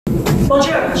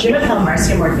Bonjour, je m'appelle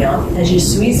Marcia Morfield et je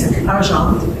suis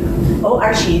agente aux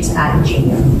archives à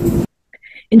Ingenium.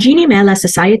 Ingenium est la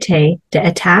société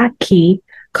d'État qui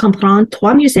comprend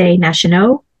 3 musées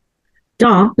nationaux,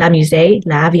 dont le musée de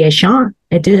l'aviation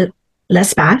et de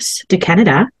l'espace du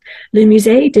Canada, le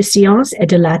musée des sciences et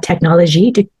de la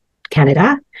technologie du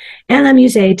Canada et le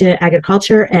musée de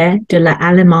l'agriculture et de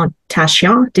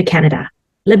l'alimentation du Canada.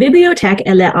 La bibliothèque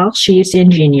et les archives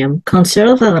d'Ingenium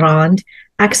conserveront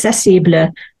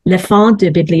accessibles les fonds de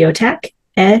bibliothèque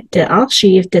et de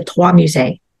archives de 3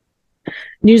 musées.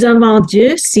 Nous avons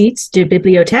 2 sites de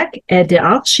bibliothèque et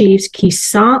d'archives qui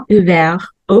sont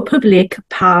ouverts au public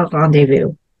par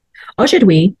rendez-vous.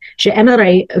 Aujourd'hui,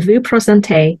 j'aimerais vous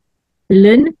présenter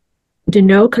l'une de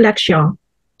nos collections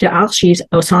d'archives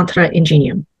au Centre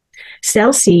Ingenium.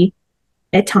 Celle-ci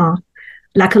étant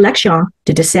la collection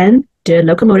de dessins de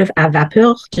locomotives à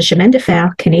vapeur du chemin de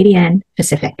fer canadien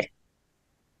Pacifique.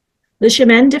 Le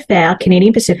chemin de fer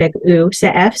canadien Pacifique ou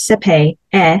CFCP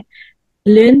est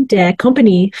l'une des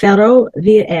compagnies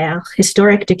ferroviaires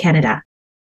historiques du Canada.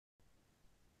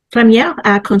 Première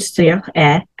à construire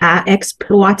et à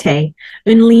exploiter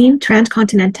une ligne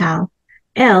transcontinentale,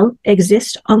 elle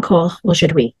existe encore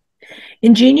aujourd'hui.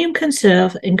 Ingenium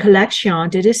conserve une collection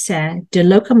de dessins de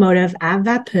locomotives à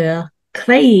vapeur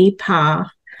créés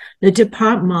par le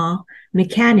département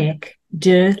mécanique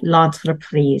de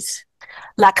l'entreprise.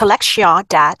 La collection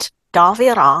date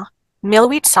d'environ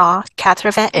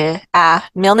 1881 à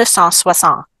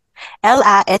 1960. Elle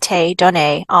a été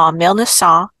donnée en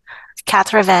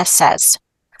 1996.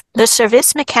 Le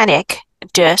service mécanique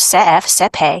de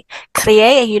CFCP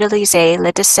créait et utilisait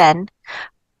le dessin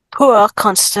pour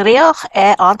construire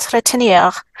et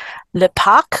entretenir le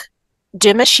parc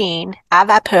de machines à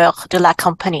vapeur de la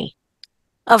compagnie.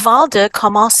 Avant de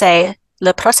commencer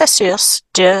le processus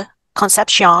de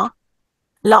conception,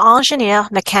 l'ingénieur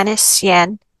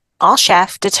mécanicien en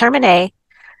chef déterminait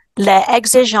les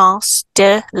exigences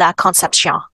de la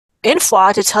conception. Une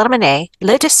fois déterminé,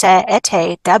 le dessin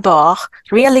était d'abord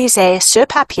réalisé sur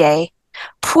papier,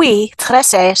 puis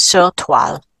tracé sur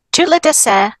toile. Tout le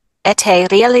dessin était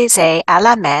réalisé à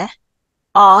la main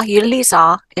en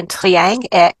utilisant un triangle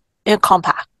et un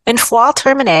compas. Une fois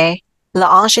terminé,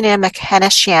 l'ingénieur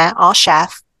mécanicien en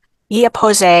chef y a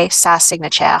posé sa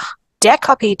signature. Des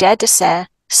copies des dessins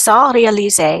sont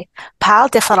réalisées par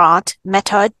différentes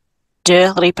méthodes de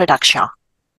reproduction.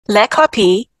 Les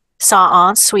copies sont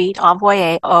ensuite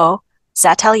envoyées aux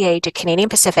ateliers du Canadian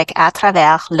Pacific à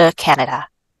travers le Canada.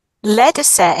 Les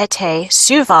dessins étaient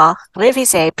souvent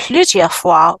révisés plusieurs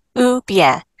fois ou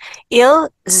bien ils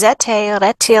étaient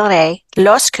retirés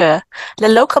lorsque la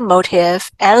locomotive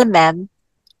elle-même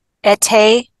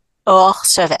était hors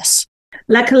service.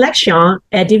 La collection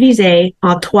est divisée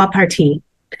en 3 parties.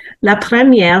 La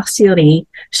première série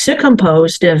se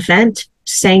compose de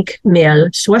 25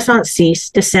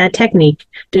 066 dessins techniques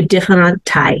de différentes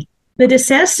tailles. Les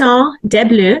dessins sont des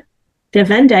bleus, des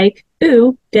Van Dyck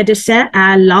ou des dessins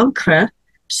à l'encre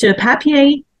sur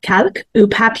papier calque ou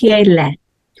papier lait.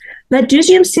 La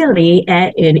deuxième série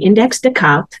est un index de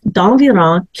cartes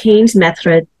d'environ 15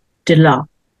 mètres de long.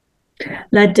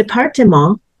 Le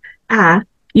département a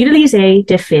utilisé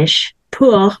des fiches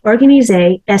pour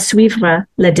organiser et suivre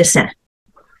le dessin.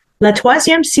 La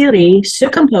troisième série se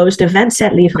compose de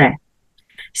 27 livrets.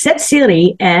 Cette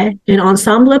série est un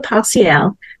ensemble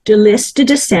partiel de listes de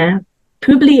dessins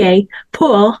publiés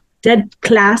pour des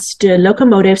classes de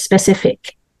locomotives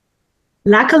spécifiques.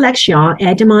 La collection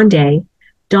est demandée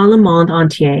dans le monde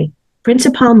entier,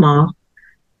 principalement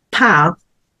par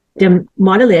des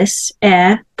modélistes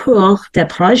et pour des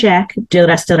projets de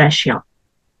restauration.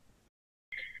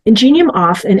 Ingenium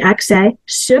offre un accès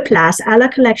sur place à la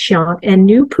collection et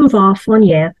nous pouvons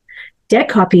fournir des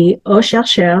copies aux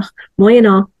chercheurs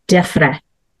moyennant des frais.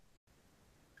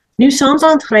 Nous sommes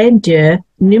en train de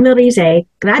numériser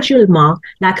graduellement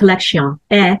la collection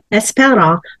et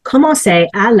espérons commencer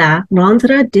à la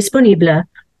rendre disponible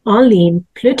en ligne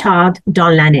plus tard dans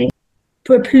l'année.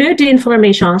 Pour plus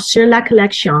d'informations sur la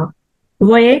collection,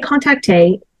 veuillez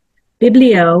contacter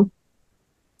Bibliothèque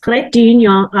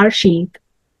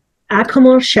 @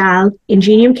 commercial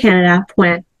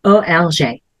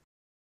ingeniumcanada.org.